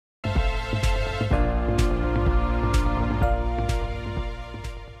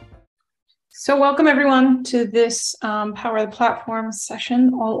So welcome everyone to this Power the Platform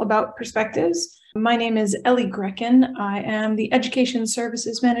session all about perspectives. My name is Ellie Grecken. I am the Education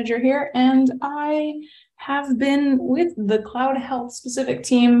Services Manager here, and I have been with the CloudHealth specific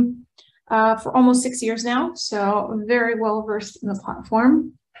team for almost 6 years now, so I'm very well versed in the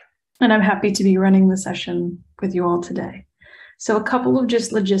platform, and I'm happy to be running the session with you all today. So a couple of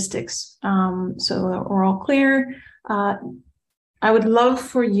just logistics, so that we're all clear. I would love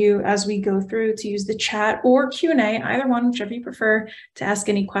for you, as we go through, to use the chat or Q&A, either one, whichever you prefer, to ask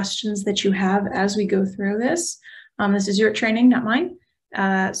any questions that you have as we go through this. This is your training, not mine.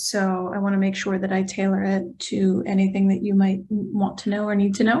 So I want to make sure that I tailor it to anything that you might want to know or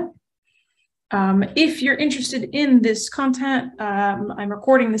need to know. If you're interested in this content, I'm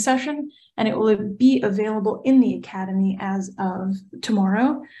recording the session, and it will be available in the Academy as of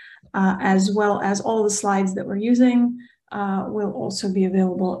tomorrow, as well as all the slides that we're using. Will also be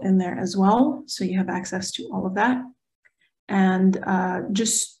available in there as well, so you have access to all of that. And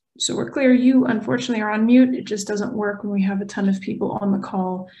just so we're clear, you unfortunately are on mute. It just doesn't work when we have a ton of people on the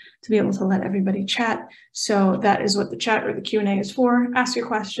call to be able to let everybody chat. So that is what the chat or the Q&A is for. Ask your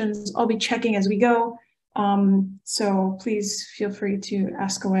questions. I'll be checking as we go. So please feel free to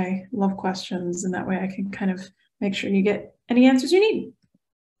ask away. Love questions, and that way I can kind of make sure you get any answers you need.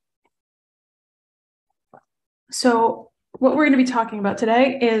 So what we're going to be talking about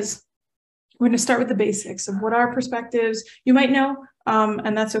today is we're going to start with the basics of what are perspectives. You might know,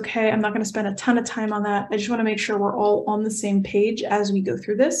 and that's okay. I'm not going to spend a ton of time on that. I just want to make sure we're all on the same page as we go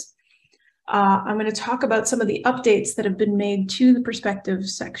through this. I'm going to talk about some of the updates that have been made to the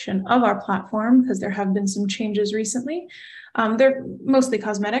perspectives section of our platform, because there have been some changes recently. They're mostly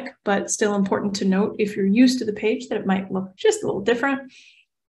cosmetic, but still important to note if you're used to the page that it might look just a little different.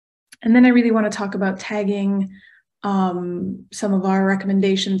 And then I really want to talk about tagging, some of our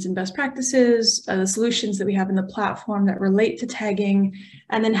recommendations and best practices, the solutions that we have in the platform that relate to tagging,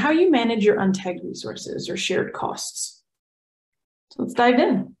 and then how you manage your untagged resources or shared costs. So let's dive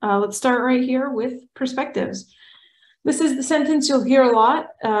in. Let's start right here with perspectives. This is the sentence you'll hear a lot.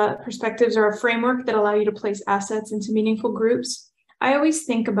 Perspectives are a framework that allow you to place assets into meaningful groups. I always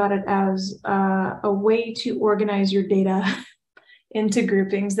think about it as a way to organize your data into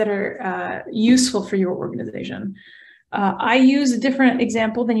groupings that are useful for your organization. I use a different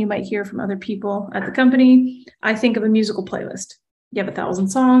example than you might hear from other people at the company. I think of a musical playlist. You have 1,000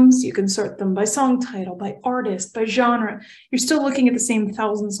 songs. You can sort them by song title, by artist, by genre. You're still looking at the same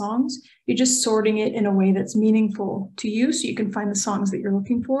 1,000 songs. You're just sorting it in a way that's meaningful to you, so you can find the songs that you're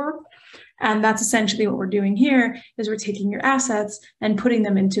looking for. And that's essentially what we're doing here, is we're taking your assets and putting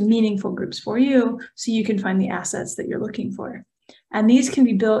them into meaningful groups for you, so you can find the assets that you're looking for. And these can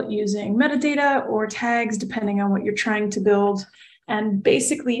be built using metadata or tags, depending on what you're trying to build. And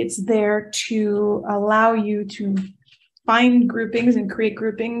basically, it's there to allow you to find groupings and create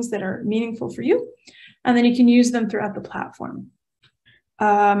groupings that are meaningful for you. And then you can use them throughout the platform.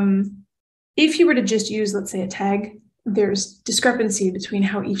 If you were to just use, let's say, a tag, there's discrepancy between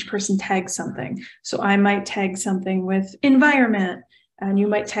how each person tags something. So I might tag something with environment, and you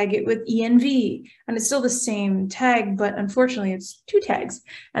might tag it with ENV, and it's still the same tag, but unfortunately it's 2 tags.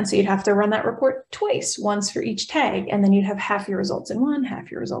 And so you'd have to run that report twice, once for each tag, and then you'd have half your results in one,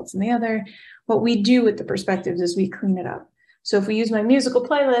 half your results in the other. What we do with the perspectives is we clean it up. So if we use my musical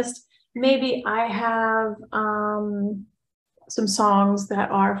playlist, maybe I have some songs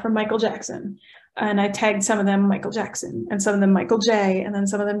that are from Michael Jackson, and I tagged some of them Michael Jackson, and some of them Michael J, and then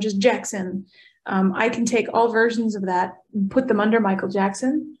some of them just Jackson. I can take all versions of that and put them under Michael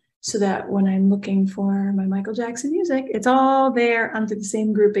Jackson, so that when I'm looking for my Michael Jackson music, it's all there under the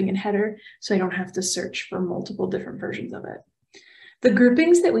same grouping and header, so I don't have to search for multiple different versions of it. The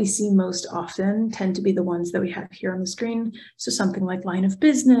groupings that we see most often tend to be the ones that we have here on the screen. So something like line of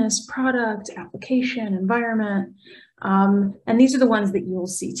business, product, application, environment. And these are the ones that you'll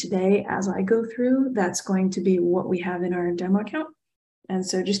see today as I go through. That's going to be what we have in our demo account. And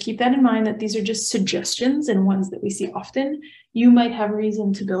so just keep that in mind, that these are just suggestions and ones that we see often. You might have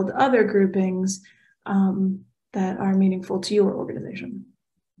reason to build other groupings that are meaningful to your organization.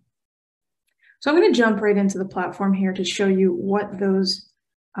 So I'm going to jump right into the platform here to show you what those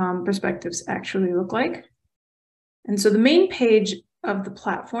perspectives actually look like. And so the main page of the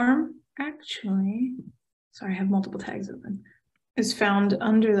platform, actually, sorry, I have multiple tags open, is found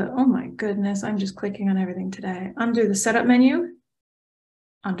under the, oh my goodness, I'm just clicking on everything today, under the setup menu,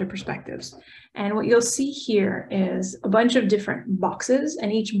 under perspectives. And what you'll see here is a bunch of different boxes,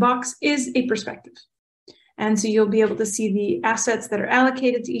 and each box is a perspective. And so you'll be able to see the assets that are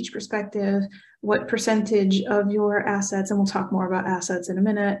allocated to each perspective, what percentage of your assets, and we'll talk more about assets in a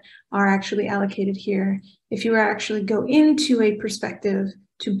minute, are actually allocated here. If you actually go into a perspective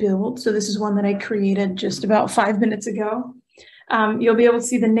to build, so this is one that I created just about 5 minutes ago, you'll be able to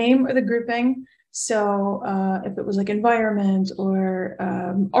see the name or the grouping. So if it was like environment or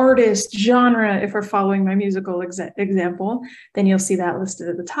artist, genre, if we're following my musical example, then you'll see that listed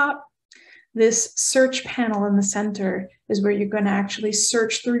at the top. This search panel in the center is where you're going to actually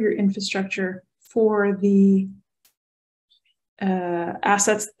search through your infrastructure for the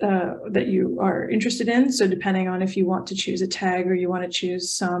assets that you are interested in. So depending on if you want to choose a tag or you want to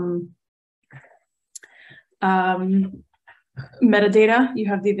choose some metadata, you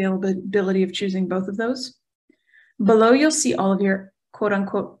have the availability of choosing both of those. Below, you'll see all of your quote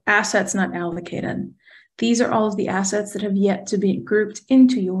unquote assets not allocated. These are all of the assets that have yet to be grouped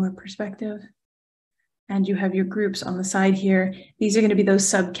into your perspective. And you have your groups on the side here. These are going to be those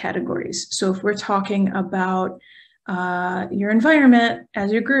subcategories. So if we're talking about your environment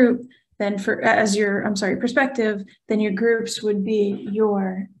as your group, then perspective, then your groups would be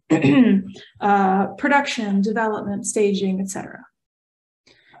your production, development, staging, etc.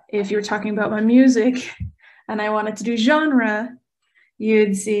 If you're talking about my music and I wanted to do genre,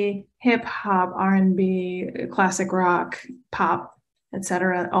 you'd see hip hop, R&B, classic rock, pop,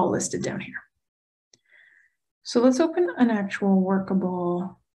 etc., all listed down here. So let's open an actual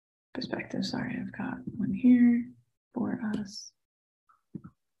workable perspective. Sorry, I've got one here for us.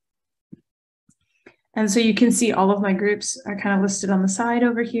 And so you can see all of my groups are kind of listed on the side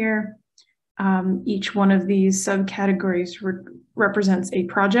over here. Each one of these subcategories represents a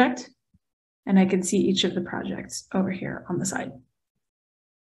project, and I can see each of the projects over here on the side.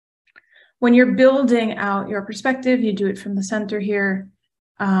 When you're building out your perspective, you do it from the center here.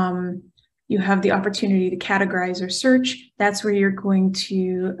 You have the opportunity to categorize or search. That's where you're going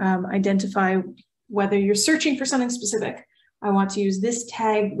to identify whether you're searching for something specific. I want to use this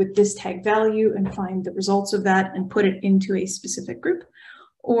tag with this tag value and find the results of that and put it into a specific group.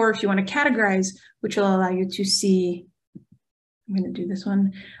 Or if you want to categorize, which will allow you to see, I'm going to do this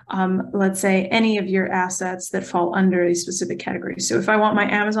one, let's say any of your assets that fall under a specific category. So if I want my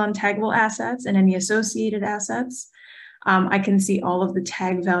Amazon taggable assets and any associated assets, I can see all of the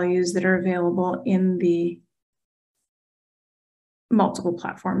tag values that are available in the multiple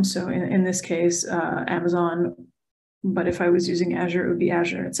platforms. So in this case, Amazon, but if I was using Azure, it would be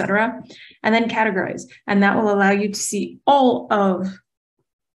Azure, etc. And then categorize. And that will allow you to see all of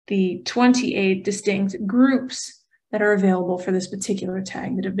the 28 distinct groups that are available for this particular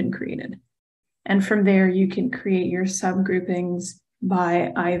tag that have been created. And from there, you can create your subgroupings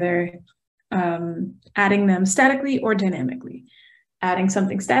by either adding them statically or dynamically. Adding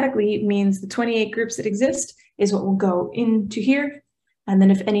something statically means the 28 groups that exist is what will go into here. And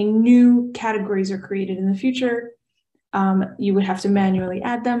then if any new categories are created in the future, you would have to manually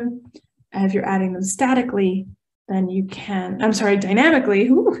add them. And if you're adding them statically, then you can, dynamically,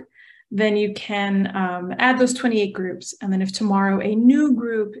 then you can add those 28 groups. And then if tomorrow a new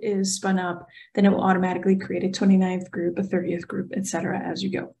group is spun up, then it will automatically create a 29th group, a 30th group, etc. as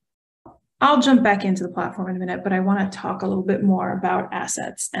you go. I'll jump back into the platform in a minute, but I want to talk a little bit more about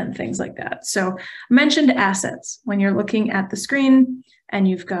assets and things like that. So I mentioned assets. When you're looking at the screen and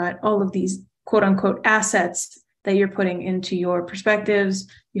you've got all of these quote unquote assets that you're putting into your perspectives,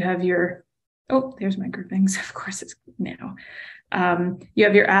 you have your, oh, there's my groupings. Of course, it's now. You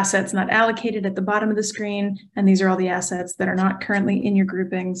have your assets not allocated at the bottom of the screen, and these are all the assets that are not currently in your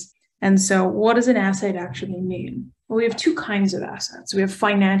groupings. And so what does an asset actually mean? Well, we have two kinds of assets. We have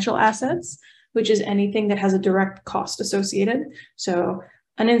financial assets, which is anything that has a direct cost associated. So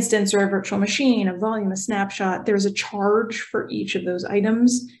an instance or a virtual machine, a volume, a snapshot, there's a charge for each of those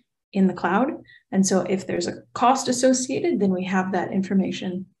items in the cloud. And so if there's a cost associated, then we have that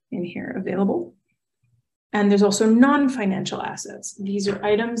information in here available. And there's also non-financial assets. These are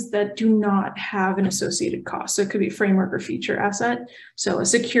items that do not have an associated cost. So it could be a framework or feature asset. So a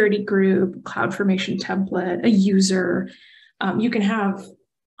security group, CloudFormation template, a user. You can have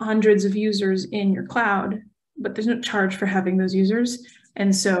hundreds of users in your cloud, but there's no charge for having those users.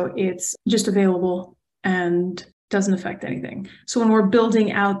 And so it's just available and doesn't affect anything. So when we're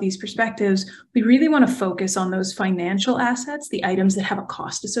building out these perspectives, we really want to focus on those financial assets, the items that have a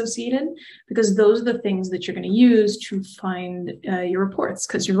cost associated, because those are the things that you're going to use to find your reports,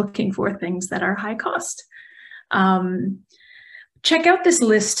 because you're looking for things that are high cost. Check out this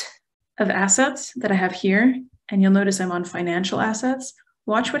list of assets that I have here, and you'll notice I'm on financial assets.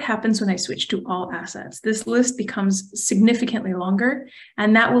 Watch what happens when I switch to all assets. This list becomes significantly longer,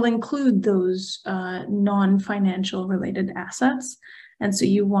 and that will include those non-financial related assets. And so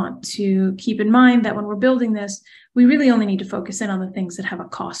you want to keep in mind that when we're building this, we really only need to focus in on the things that have a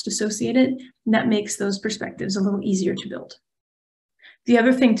cost associated, and that makes those perspectives a little easier to build. The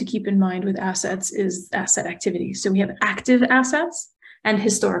other thing to keep in mind with assets is asset activity. So we have active assets and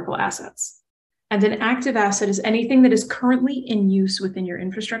historical assets. And an active asset is anything that is currently in use within your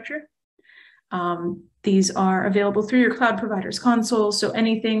infrastructure. These are available through your cloud provider's console. So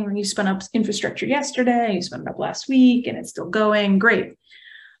anything when you spun up infrastructure yesterday, you spun it up last week, and it's still going, great.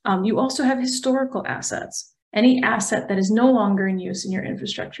 You also have historical assets, any asset that is no longer in use in your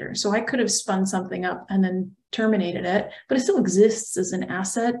infrastructure. So I could have spun something up and then terminated it, but it still exists as an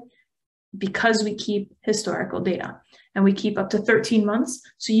asset because we keep historical data. And we keep up to 13 months.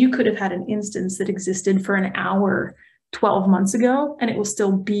 So you could have had an instance that existed for an hour 12 months ago, and it will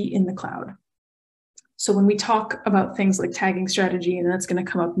still be in the cloud. So when we talk about things like tagging strategy, and that's going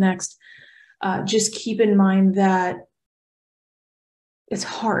to come up next, just keep in mind that it's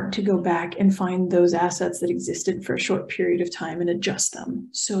hard to go back and find those assets that existed for a short period of time and adjust them.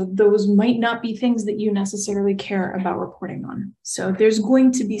 So those might not be things that you necessarily care about reporting on. So there's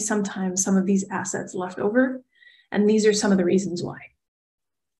going to be sometimes some of these assets left over, and these are some of the reasons why.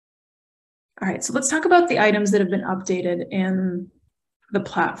 All right, so let's talk about the items that have been updated in the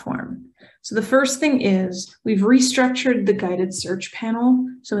platform. So the first thing is we've restructured the guided search panel.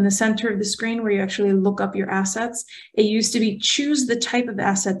 So in the center of the screen where you actually look up your assets, it used to be choose the type of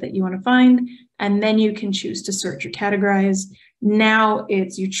asset that you want to find, and then you can choose to search or categorize. Now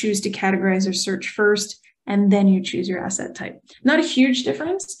it's you choose to categorize or search first, and then you choose your asset type. Not a huge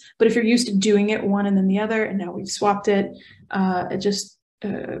difference, but if you're used to doing it one and then the other, and now we've swapped it, it just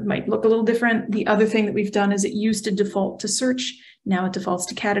might look a little different. The other thing that we've done is it used to default to search. Now it defaults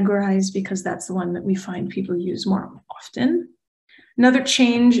to categorize because that's the one that we find people use more often. Another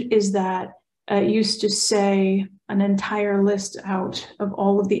change is that it used to say an entire list out of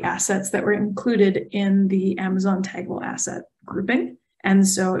all of the assets that were included in the Amazon taggable asset grouping. And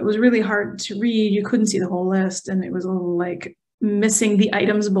so it was really hard to read. You couldn't see the whole list, and it was a little like missing the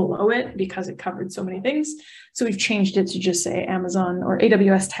items below it because it covered so many things. So we've changed it to just say Amazon or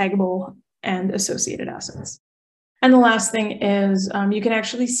AWS taggable and associated assets. And the last thing is you can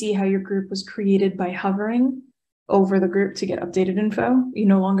actually see how your group was created by hovering over the group to get updated info. You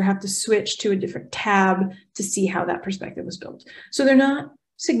no longer have to switch to a different tab to see how that perspective was built. So they're not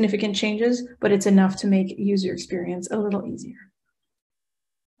significant changes, but it's enough to make user experience a little easier.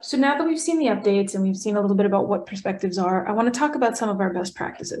 So now that we've seen the updates and we've seen a little bit about what perspectives are, I want to talk about some of our best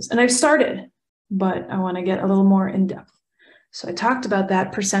practices. And I've started, but I want to get a little more in depth. So I talked about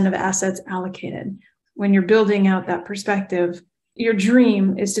that % of assets allocated. When you're building out that perspective, your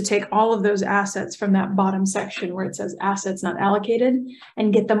dream is to take all of those assets from that bottom section where it says assets not allocated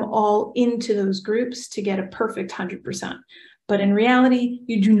and get them all into those groups to get a perfect 100%. But in reality,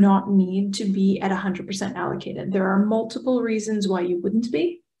 you do not need to be at 100% allocated. There are multiple reasons why you wouldn't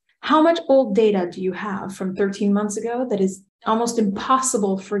be. How much old data do you have from 13 months ago that is almost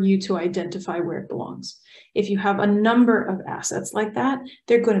impossible for you to identify where it belongs? If you have a number of assets like that,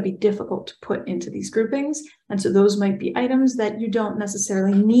 they're going to be difficult to put into these groupings. And so those might be items that you don't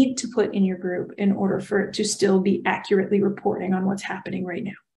necessarily need to put in your group in order for it to still be accurately reporting on what's happening right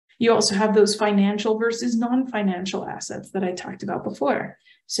now. You also have those financial versus non-financial assets that I talked about before.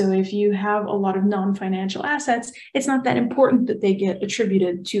 So if you have a lot of non-financial assets, it's not that important that they get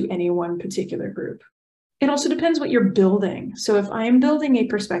attributed to any one particular group. It also depends what you're building. So if I'm building a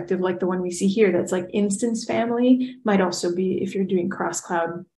perspective like the one we see here, that's like instance family, might also be if you're doing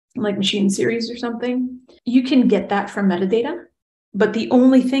cross-cloud, like machine series or something, you can get that from metadata. But the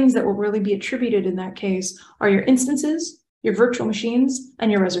only things that will really be attributed in that case are your instances, your virtual machines,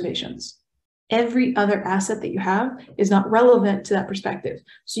 and your reservations. Every other asset that you have is not relevant to that perspective.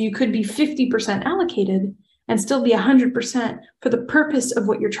 So you could be 50% allocated and still be 100% for the purpose of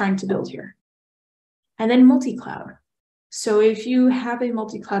what you're trying to build here. And then multi-cloud. So if you have a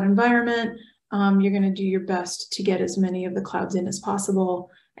multi-cloud environment, you're going to do your best to get as many of the clouds in as possible.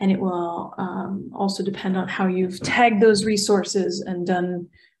 And it will also depend on how you've tagged those resources and done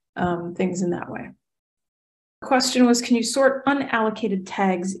things in that way. The question was, can you sort unallocated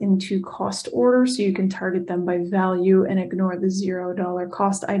tags into cost order so you can target them by value and ignore the $0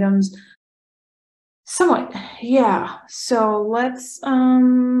 cost items? Somewhat, yeah. So let's,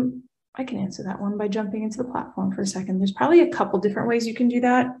 I can answer that one by jumping into the platform for a second. There's probably a couple different ways you can do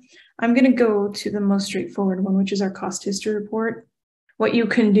that. I'm going to go to the most straightforward one, which is our cost history report. What you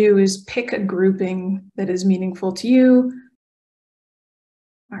can do is pick a grouping that is meaningful to you.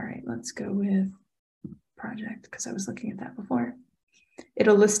 let's go with project because I was looking at that before.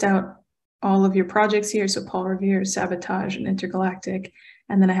 It'll list out all of your projects here. So Paul Revere, Sabotage, and Intergalactic.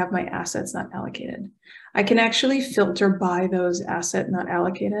 And then I have my assets not allocated. I can actually filter by those asset not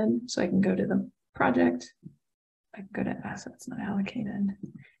allocated. So I can go to the project. I can go to assets not allocated,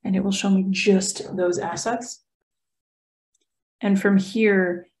 and it will show me just those assets. And from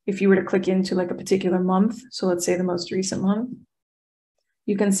here, if you were to click into like a particular month, so let's say the most recent month,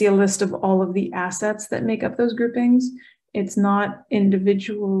 you can see a list of all of the assets that make up those groupings. It's not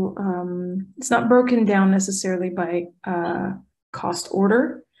individual, it's not broken down necessarily by cost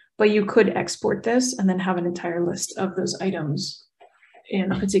order, but you could export this and then have an entire list of those items in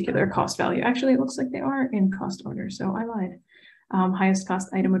a particular cost value. Actually, it looks like they are in cost order, so I lied. Highest cost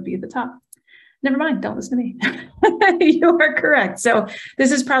item would be at the top. Never mind, don't listen to me. You are correct. So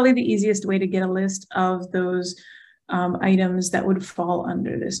this is probably the easiest way to get a list of those items that would fall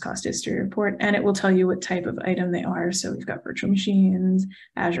under this cost history report, and it will tell you what type of item they are. So we've got virtual machines,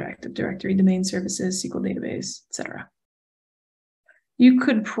 Azure Active Directory, domain services, SQL database, etc. You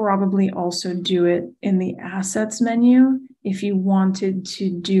could probably also do it in the assets menu if you wanted to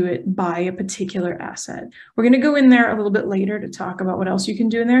do it by a particular asset. We're going to go in there a little bit later to talk about what else you can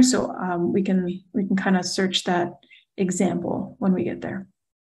do in there. So we can kind of search that example when we get there.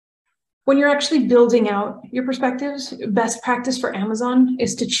 When you're actually building out your perspectives, best practice for Amazon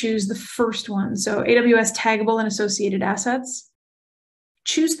is to choose the first one. So AWS taggable and associated assets,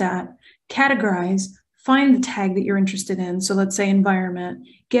 choose that, categorize, find the tag that you're interested in. So let's say environment,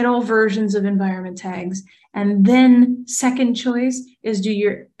 get all versions of environment tags. And then second choice is do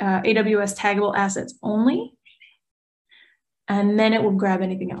your AWS taggable assets only. And then it will grab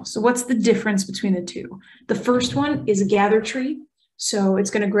anything else. So what's the difference between the two? The first one is a gather tree. So it's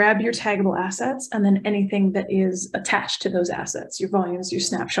going to grab your taggable assets and then anything that is attached to those assets, your volumes, your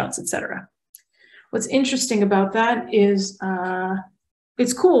snapshots, etc. What's interesting about that is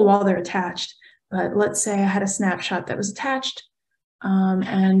it's cool while they're attached. But let's say I had a snapshot that was attached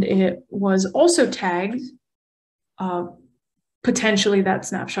and it was also tagged. Potentially that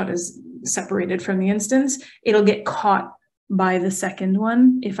snapshot is separated from the instance. It'll get caught by the second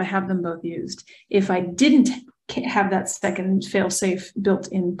one if I have them both used. If I didn't have that second fail-safe built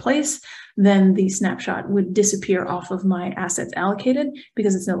in place, then the snapshot would disappear off of my assets allocated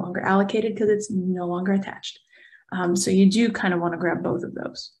because it's no longer allocated because it's no longer attached. So you do kind of want to grab both of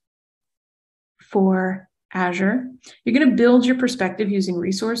those. For Azure, you're going to build your perspective using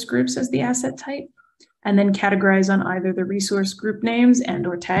resource groups as the asset type, and then categorize on either the resource group names and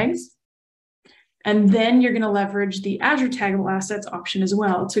or tags. And then you're going to leverage the Azure taggable assets option as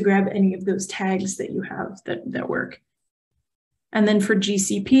well to grab any of those tags that you have that work. And then for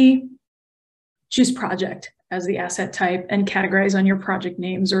GCP, choose project as the asset type and categorize on your project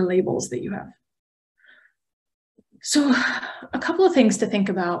names or labels that you have. So a couple of things to think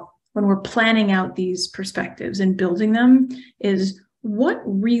about when we're planning out these perspectives and building them is what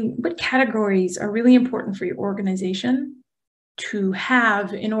categories are really important for your organization to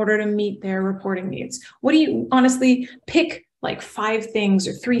have in order to meet their reporting needs. What do you honestly pick, like 5 things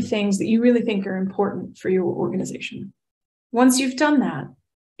or 3 things that you really think are important for your organization? Once you've done that,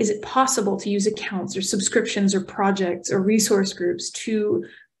 is it possible to use accounts or subscriptions or projects or resource groups to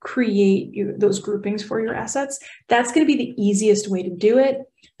create those groupings for your assets? That's going to be the easiest way to do it,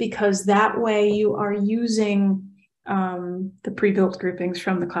 because that way you are using the pre-built groupings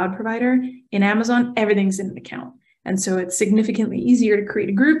from the cloud provider. In Amazon, everything's in an account. And so it's significantly easier to create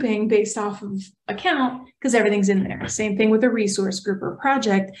a grouping based off of account because everything's in there. Same thing with a resource group or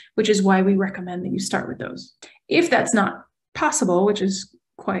project, which is why we recommend that you start with those. If that's not possible, which is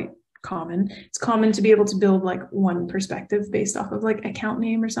quite common, it's common to be able to build like one perspective based off of like account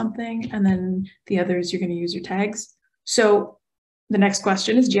name or something, and then the others you're going to use your tags. So the next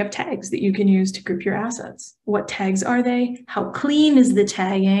question is, do you have tags that you can use to group your assets? What tags are they? How clean is the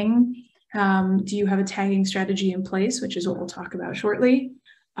tagging? Do you have a tagging strategy in place, which is what we'll talk about shortly?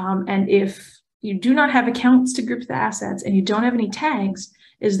 And if you do not have accounts to group the assets and you don't have any tags,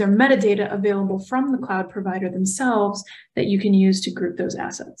 is there metadata available from the cloud provider themselves that you can use to group those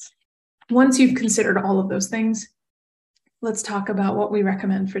assets? Once you've considered all of those things, let's talk about what we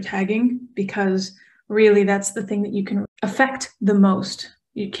recommend for tagging, because really that's the thing that you can affect the most.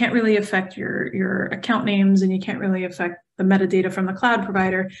 You can't really affect your account names and you can't really affect the metadata from the cloud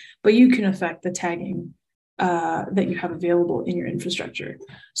provider, but you can affect the tagging that you have available in your infrastructure.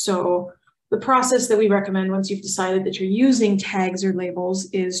 So the process that we recommend once you've decided that you're using tags or labels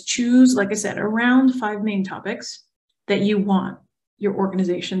is choose, like I said, around 5 main topics that you want your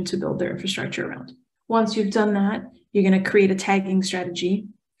organization to build their infrastructure around. Once you've done that, you're going to create a tagging strategy.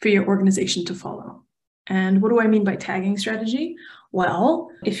 for your organization to follow. And what do I mean by tagging strategy? Well,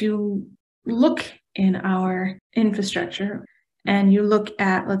 if you look in our infrastructure and you look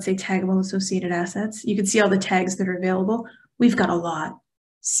at, let's say, taggable associated assets, you can see all the tags that are available. We've got a lot.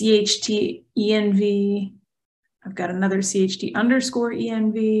 CHT ENV. I've got another CHT underscore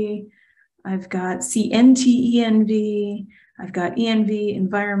ENV. I've got CNT ENV. I've got ENV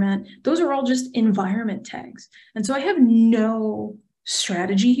environment. Those are all just environment tags. And so I have no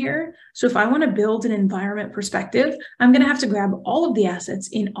strategy here. So if I want to build an environment perspective, I'm going to have to grab all of the assets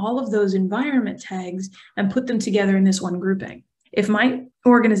in all of those environment tags and put them together in this one grouping. If my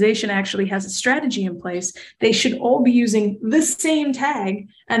organization actually has a strategy in place, they should all be using the same tag,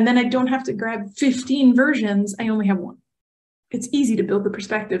 and then I don't have to grab 15 versions. I only have one. It's easy to build the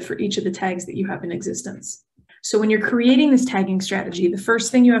perspective for each of the tags that you have in existence. So when you're creating this tagging strategy, the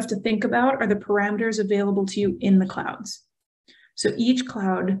first thing you have to think about are the parameters available to you in the clouds. So each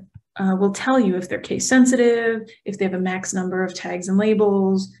cloud will tell you if they're case sensitive, if they have a max number of tags and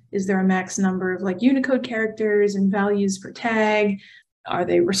labels, is there a max number of like Unicode characters and values per tag? Are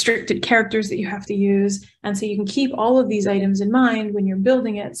they restricted characters that you have to use? And so you can keep all of these items in mind when you're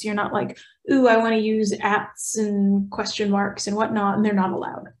building it. So you're not like, ooh, I want to use ats and question marks and whatnot, and they're not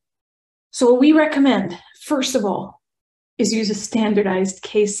allowed. So what we recommend, first of all, is use a standardized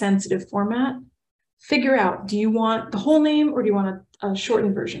case sensitive format. Figure out, do you want the whole name or do you want a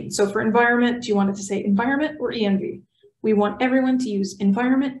shortened version? So for environment, do you want it to say environment or ENV? We want everyone to use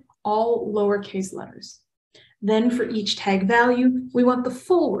environment, all lowercase letters. Then for each tag value, we want the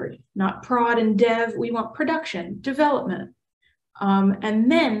full word, not prod and dev. We want production, development.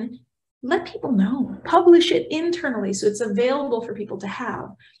 And then let people know, publish it internally so it's available for people to have.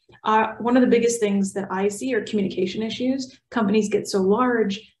 One of the biggest things that I see are communication issues. Companies get so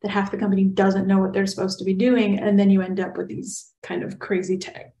large that half the company doesn't know what they're supposed to be doing, and then you end up with these kind of crazy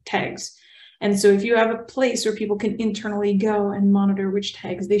tags. And so if you have a place where people can internally go and monitor which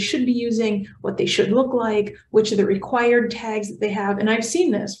tags they should be using, what they should look like, which are the required tags that they have. And I've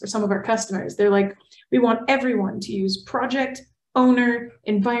seen this for some of our customers. They're like, we want everyone to use project, owner,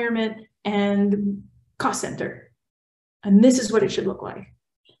 environment, and cost center. And this is what it should look like.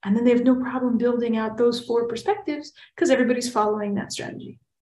 And then they have no problem building out those 4 perspectives because everybody's following that strategy.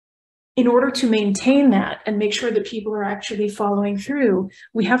 In order to maintain that and make sure that people are actually following through,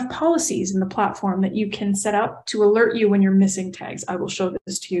 we have policies in the platform that you can set up to alert you when you're missing tags. I will show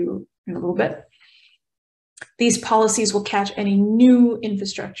this to you in a little bit. These policies will catch any new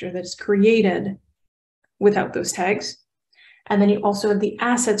infrastructure that's created without those tags. And then you also have the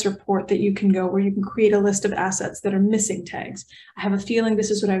assets report that you can go where you can create a list of assets that are missing tags. I have a feeling this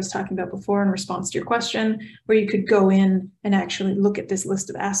is what I was talking about before in response to your question, where you could go in and actually look at this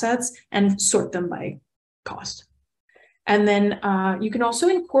list of assets and sort them by cost. And then you can also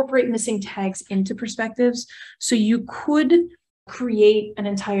incorporate missing tags into perspectives. So you could create an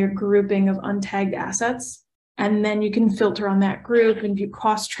entire grouping of untagged assets, and then you can filter on that group and view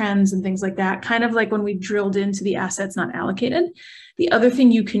cost trends and things like that, kind of like when we drilled into the assets not allocated. The other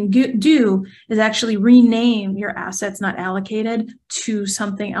thing you can do is actually rename your assets not allocated to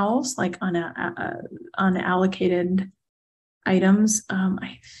something else, like unallocated items.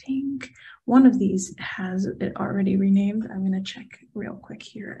 I think one of these has it already renamed. I'm going to check real quick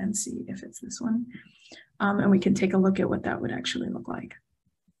here and see if it's this one. And we can take a look at what that would actually look like.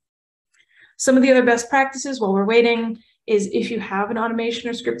 Some of the other best practices while we're waiting is if you have an automation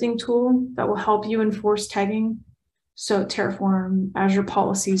or scripting tool that will help you enforce tagging. So Terraform, Azure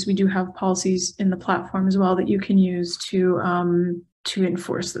policies, we do have policies in the platform as well that you can use to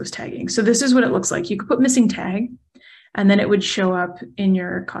enforce those tagging. So this is what it looks like. You could put missing tag, and then it would show up in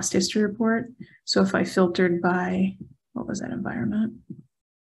your cost history report. So if I filtered by, what was that environment?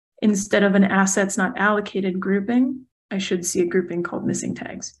 Instead of an assets not allocated grouping, I should see a grouping called missing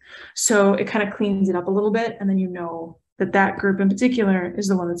tags. So it kind of cleans it up a little bit, and then you know that that group in particular is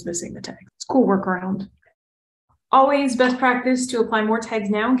the one that's missing the tag. It's a cool workaround. Always best practice to apply more tags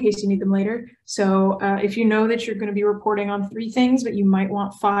now in case you need them later. So if you know that you're going to be reporting on 3 things, but you might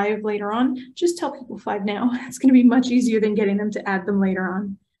want 5 later on, just tell people 5 now. It's going to be much easier than getting them to add them later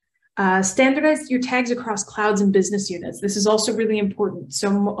on. Standardize your tags across clouds and business units. This is also really important. So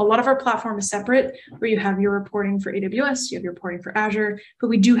a lot of our platform is separate, where you have your reporting for AWS, you have your reporting for Azure, but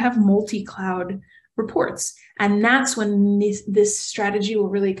we do have multi-cloud reports. And that's when this strategy will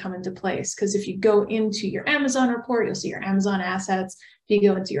really come into place. Because if you go into your Amazon report, you'll see your Amazon assets. If you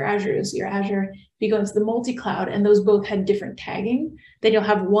go into your Azure, you'll see your Azure. If you go into the multi-cloud, and those both had different tagging, then you'll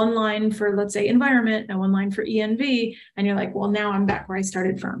have one line for, let's say, environment and one line for ENV. And you're like, well, now I'm back where I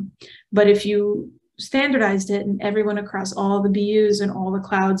started from. But if you standardized it, and everyone across all the BUs and all the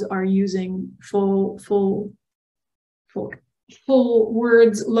clouds are using full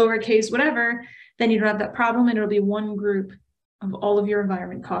words, lowercase, whatever, then you don't have that problem, and it'll be one group of all of your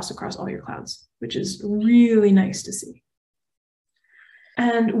environment costs across all your clouds, which is really nice to see.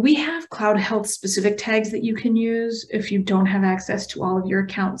 And we have CloudHealth specific tags that you can use if you don't have access to all of your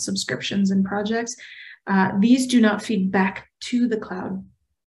account subscriptions and projects. These do not feed back to the cloud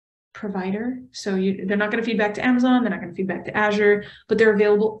provider. So they're not going to feed back to Amazon, they're not going to feed back to Azure, but they're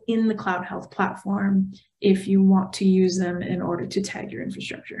available in the CloudHealth platform if you want to use them in order to tag your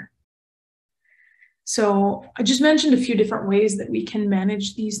infrastructure. So I just mentioned a few different ways that we can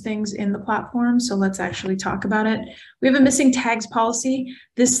manage these things in the platform. So let's actually talk about it. We have a missing tags policy.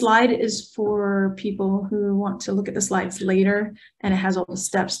 This slide is for people who want to look at the slides later, and it has all the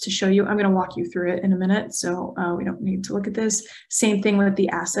steps to show you. I'm going to walk you through it in a minute, so we don't need to look at this. Same thing with the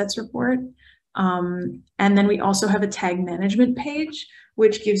assets report. And then we also have a tag management page,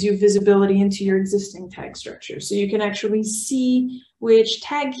 which gives you visibility into your existing tag structure. So you can actually see which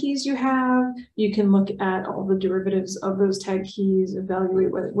tag keys you have. You can look at all the derivatives of those tag keys,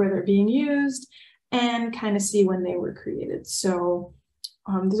 evaluate where they're being used, and kind of see when they were created. So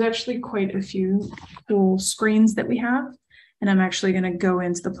there's actually quite a few cool screens that we have, and I'm actually going to go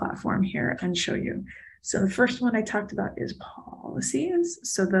into the platform here and show you. So the first one I talked about is policies.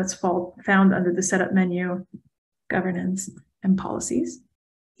 So that's found under the setup menu, governance, and policies.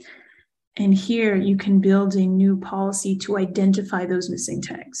 And here you can build a new policy to identify those missing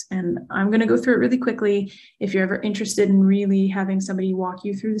tags. And I'm going to go through it really quickly. If you're ever interested in really having somebody walk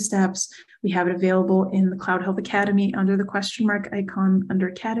you through the steps, we have it available in the CloudHealth Academy under the question mark icon under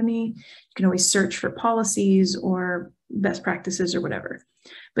Academy. You can always search for policies or best practices or whatever.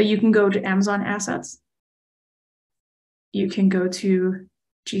 But you can go to Amazon Assets. You can go to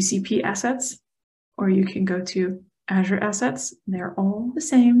GCP Assets, or you can go to Azure Assets. They're all the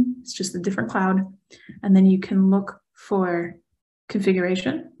same. It's just a different cloud. And then you can look for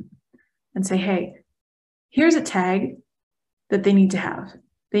configuration and say, hey, here's a tag that they need to have.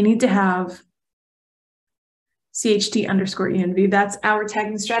 They need to have CHT_env. That's our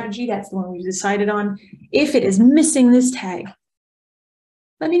tagging strategy. That's the one we've decided on. If it is missing this tag,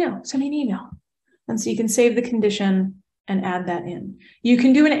 let me know. Send me an email. And so you can save the condition and add that in. You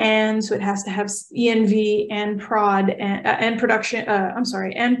can do an and, so it has to have env and prod and production,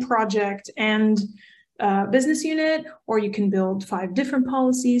 and project and business unit, or you can build 5 different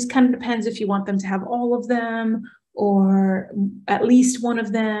policies. Kind of depends if you want them to have all of them or at least one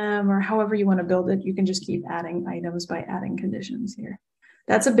of them, or however you want to build it. You can just keep adding items by adding conditions here.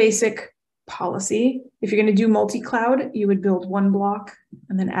 That's a basic policy. If you're going to do multi-cloud, you would build one block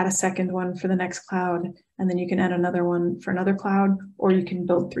and then add a second one for the next cloud, and then you can add another one for another cloud, or you can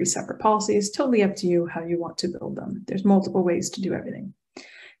build 3 separate policies. Totally up to you how you want to build them. There's multiple ways to do everything.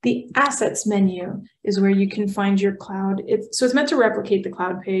 The assets menu is where you can find your cloud. So it's meant to replicate the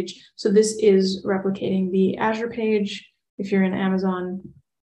cloud page. So this is replicating the Azure page. If you're in Amazon,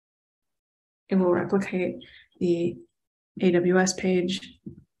 it will replicate the AWS page.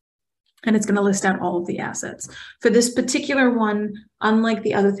 And it's going to list out all of the assets. For this particular one, unlike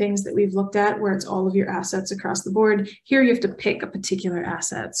the other things that we've looked at where it's all of your assets across the board, here you have to pick a particular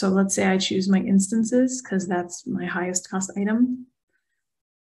asset. So let's say I choose my instances because that's my highest cost item.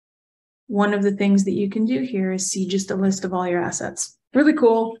 One of the things that you can do here is see just a list of all your assets. Really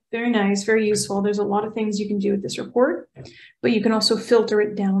cool, very nice, very useful. There's a lot of things you can do with this report, but you can also filter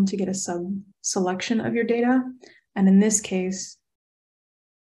it down to get a sub-selection of your data. And in this case,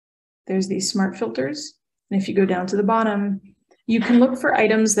 there's these smart filters. And if you go down to the bottom, you can look for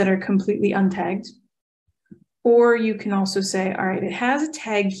items that are completely untagged. Or you can also say, all right, it has a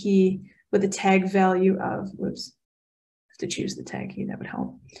tag key with a tag value of, whoops, I have to choose the tag key, that would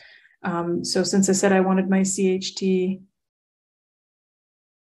help. So since I said I wanted my CHT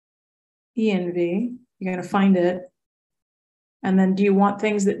env, you're going to find it. And then do you want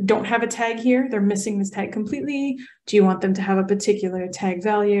things that don't have a tag here? They're missing this tag completely. Do you want them to have a particular tag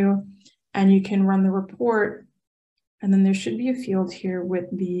value? And you can run the report. And then there should be a field here with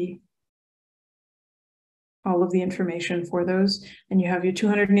all of the information for those. And you have your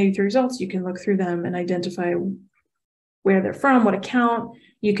 283 results. You can look through them and identify where they're from, what account.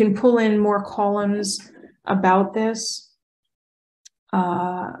 You can pull in more columns about this.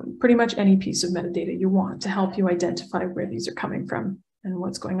 Pretty much any piece of metadata you want to help you identify where these are coming from and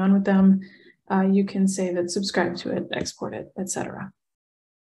what's going on with them. You can say that subscribe to it, export it, etc.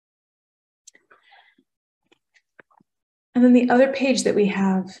 And then the other page that we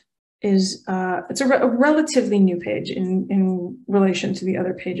have is it's a relatively new page in relation to the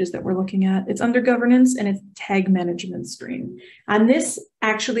other pages that we're looking at. It's under governance and it's tag management screen. And this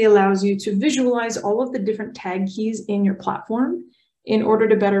actually allows you to visualize all of the different tag keys in your platform in order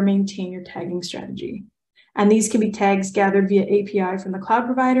to better maintain your tagging strategy. And these can be tags gathered via API from the cloud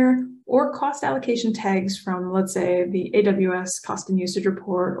provider or cost allocation tags from, let's say, the AWS cost and usage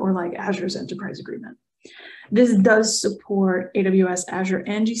report or like Azure's enterprise agreement. This does support AWS, Azure,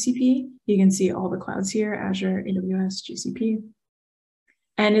 and GCP. You can see all the clouds here, Azure, AWS, GCP.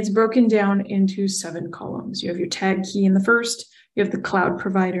 And it's broken down into 7 columns. You have your tag key in the first, you have the cloud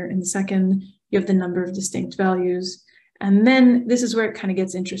provider in the second, you have the number of distinct values. And then this is where it kind of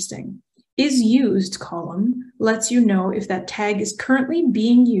gets interesting. Is used column lets you know if that tag is currently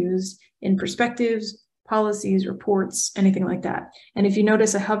being used in perspectives, policies, reports, anything like that. And if you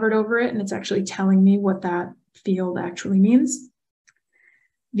notice, I hovered over it and it's actually telling me what that field actually means.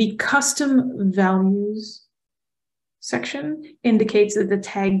 The custom values section indicates that the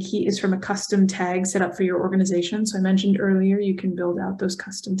tag key is from a custom tag set up for your organization. So I mentioned earlier, you can build out those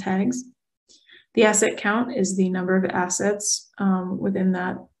custom tags. The asset count is the number of assets within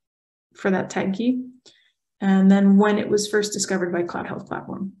that for that tag key. And then when it was first discovered by CloudHealth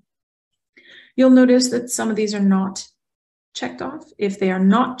platform. You'll notice that some of these are not checked off. If they are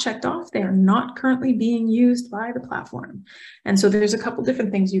not checked off, they are not currently being used by the platform. And so there's a couple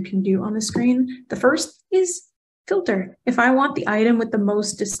different things you can do on the screen. The first is filter. If I want the item with the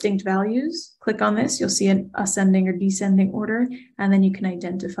most distinct values, click on this, you'll see an ascending or descending order, and then you can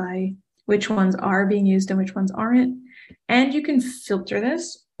identify which ones are being used and which ones aren't. And you can filter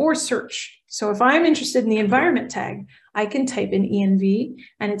this or search. So if I'm interested in the environment tag, I can type in ENV,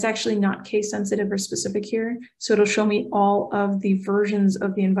 and it's actually not case sensitive or specific here. So it'll show me all of the versions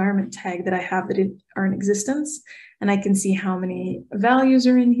of the environment tag that I have that are in existence. And I can see how many values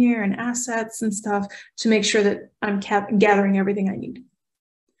are in here and assets and stuff to make sure that I'm gathering everything I need.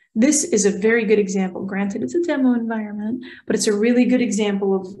 This is a very good example. Granted, it's a demo environment, but it's a really good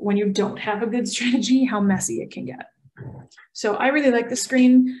example of when you don't have a good strategy, how messy it can get. So I really like the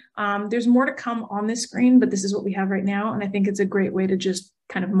screen. There's more to come on this screen, but this is what we have right now. And I think it's a great way to just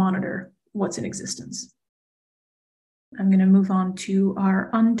kind of monitor what's in existence. I'm going to move on to our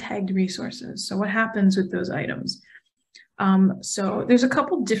untagged resources. So what happens with those items? So there's a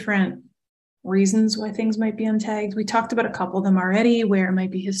couple different reasons why things might be untagged. We talked about a couple of them already, where it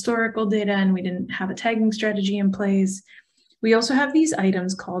might be historical data and we didn't have a tagging strategy in place. We also have these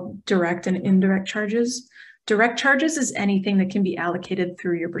items called direct and indirect charges. Direct charges is anything that can be allocated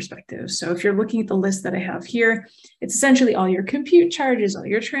through your perspective. So if you're looking at the list that I have here, it's essentially all your compute charges, all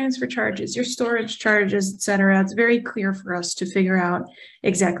your transfer charges, your storage charges, etc. It's very clear for us to figure out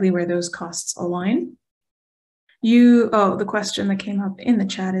exactly where those costs align. The question that came up in the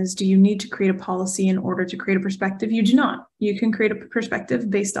chat is, do you need to create a policy in order to create a perspective? You do not. You can create a perspective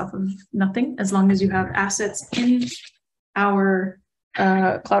based off of nothing, as long as you have assets in our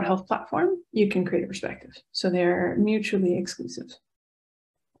CloudHealth platform, you can create a perspective. So they're mutually exclusive.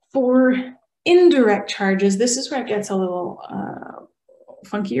 For indirect charges, this is where it gets a little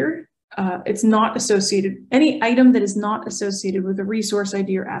funkier. It's not associated, any item that is not associated with a resource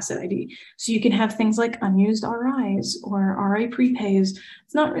ID or asset ID. So you can have things like unused RIs or RI prepays.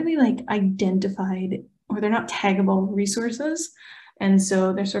 It's not really like identified, or they're not taggable resources. And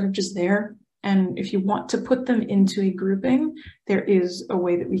so they're sort of just there. And if you want to put them into a grouping, there is a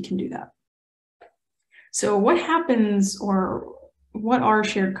way that we can do that. So what happens, or what are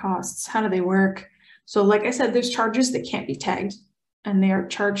shared costs? How do they work? So like I said, there's charges that can't be tagged, and they are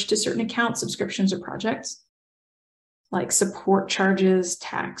charged to certain accounts, subscriptions, or projects, like support charges,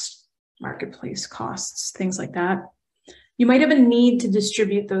 tax, marketplace costs, things like that. You might have a need to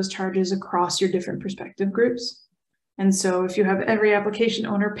distribute those charges across your different perspective groups. And so if you have every application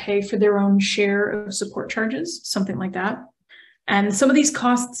owner pay for their own share of support charges, something like that. And some of these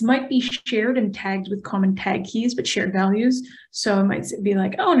costs might be shared and tagged with common tag keys, but shared values. So it might be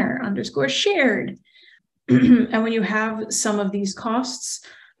like owner_shared. And when you have some of these costs,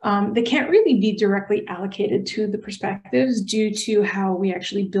 they can't really be directly allocated to the perspectives due to how we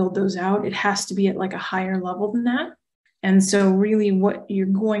actually build those out. It has to be at like a higher level than that. And so really what you're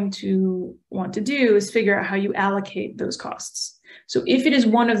going to want to do is figure out how you allocate those costs. So if it is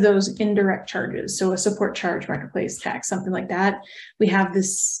one of those indirect charges, so a support charge, marketplace, tax, something like that, we have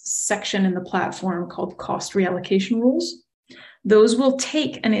this section in the platform called cost reallocation rules. Those will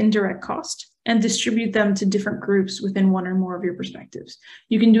take an indirect cost and distribute them to different groups within one or more of your perspectives.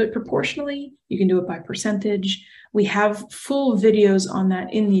 You can do it proportionally, you can do it by percentage. We have full videos on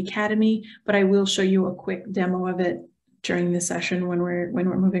that in the Academy, but I will show you a quick demo of it during the session when we're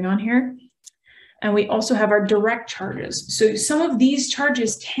moving on here. And we also have our direct charges. So some of these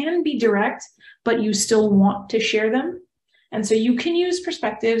charges can be direct, but you still want to share them. And so you can use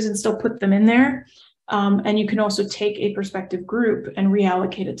perspectives and still put them in there. And you can also take a perspective group and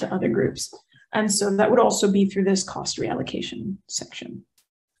reallocate it to other groups. And so that would also be through this cost reallocation section.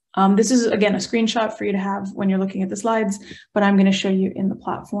 This is, again, a screenshot for you to have when you're looking at the slides, but I'm going to show you in the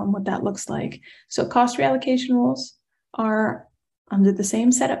platform what that looks like. So cost reallocation rules are under the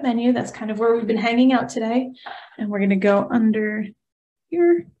same setup menu. That's kind of where we've been hanging out today. And we're going to go under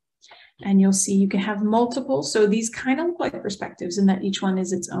here, and you'll see you can have multiple. So these kind of look like perspectives in that each one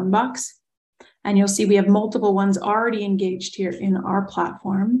is its own box. And you'll see we have multiple ones already engaged here in our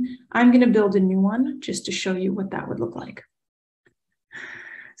platform. I'm going to build a new one just to show you what that would look like.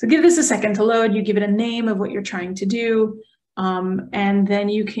 So give this a second to load. You give it a name of what you're trying to do. And then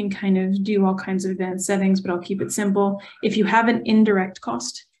you can kind of do all kinds of advanced settings, but I'll keep it simple. If you have an indirect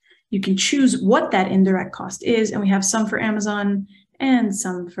cost, you can choose what that indirect cost is. And we have some for Amazon and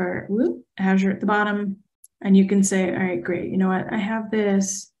some for Azure at the bottom. And you can say, all right, great. You know what? I have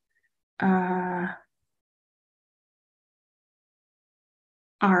this. Our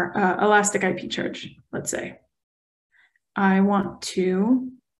elastic IP charge, let's say. I want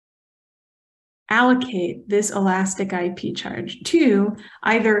to allocate this elastic IP charge to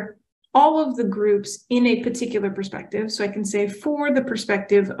either all of the groups in a particular perspective. So I can say for the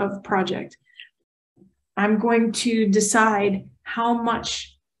perspective of project, I'm going to decide how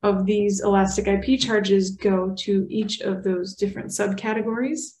much of these elastic IP charges go to each of those different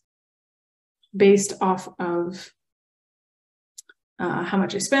subcategories based off of how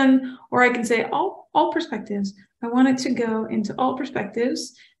much I spend, or I can say all perspectives. I want it to go into all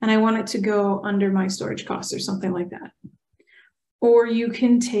perspectives, and I want it to go under my storage costs or something like that. Or you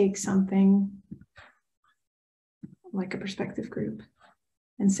can take something like a perspective group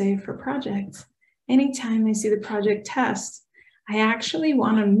and say for projects, anytime I see the project test, I actually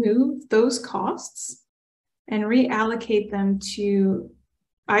want to move those costs and reallocate them to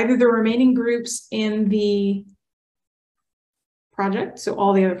either the remaining groups in the project, so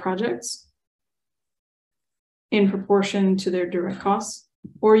all the other projects, in proportion to their direct costs,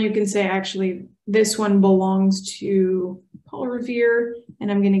 or you can say, actually, this one belongs to Paul Revere,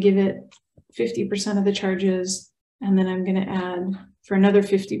 and I'm going to give it 50% of the charges, and then I'm going to add for another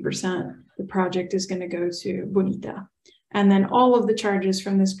 50%, the project is going to go to Bonita. And then all of the charges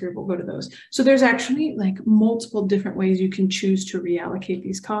from this group will go to those. So there's actually like multiple different ways you can choose to reallocate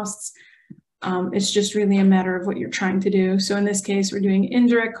these costs. It's just really a matter of what you're trying to do. So in this case, we're doing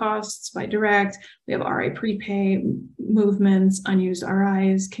indirect costs by direct. We have RI prepay movements, unused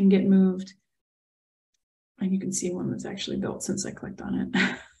RIs can get moved. And you can see one that's actually built since I clicked on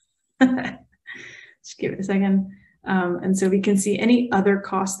it. Just give it a second. And so we can see any other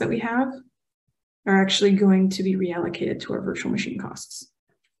costs that we have are actually going to be reallocated to our virtual machine costs.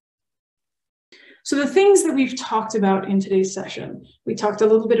 So the things that we've talked about in today's session, we talked a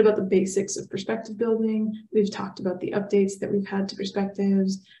little bit about the basics of perspective building. We've talked about the updates that we've had to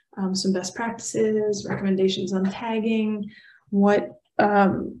perspectives, some best practices, recommendations on tagging, what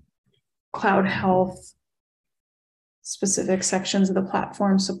CloudHealth specific sections of the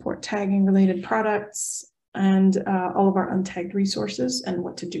platform support tagging related products, and all of our untagged resources and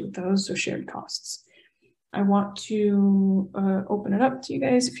what to do with those, so shared costs. I want to open it up to you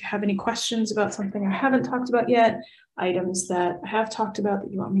guys if you have any questions about something I haven't talked about yet, items that I have talked about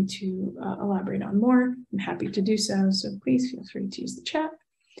that you want me to elaborate on more. I'm happy to do so, so please feel free to use the chat.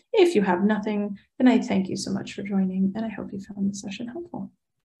 If you have nothing, then I thank you so much for joining, and I hope you found the session helpful.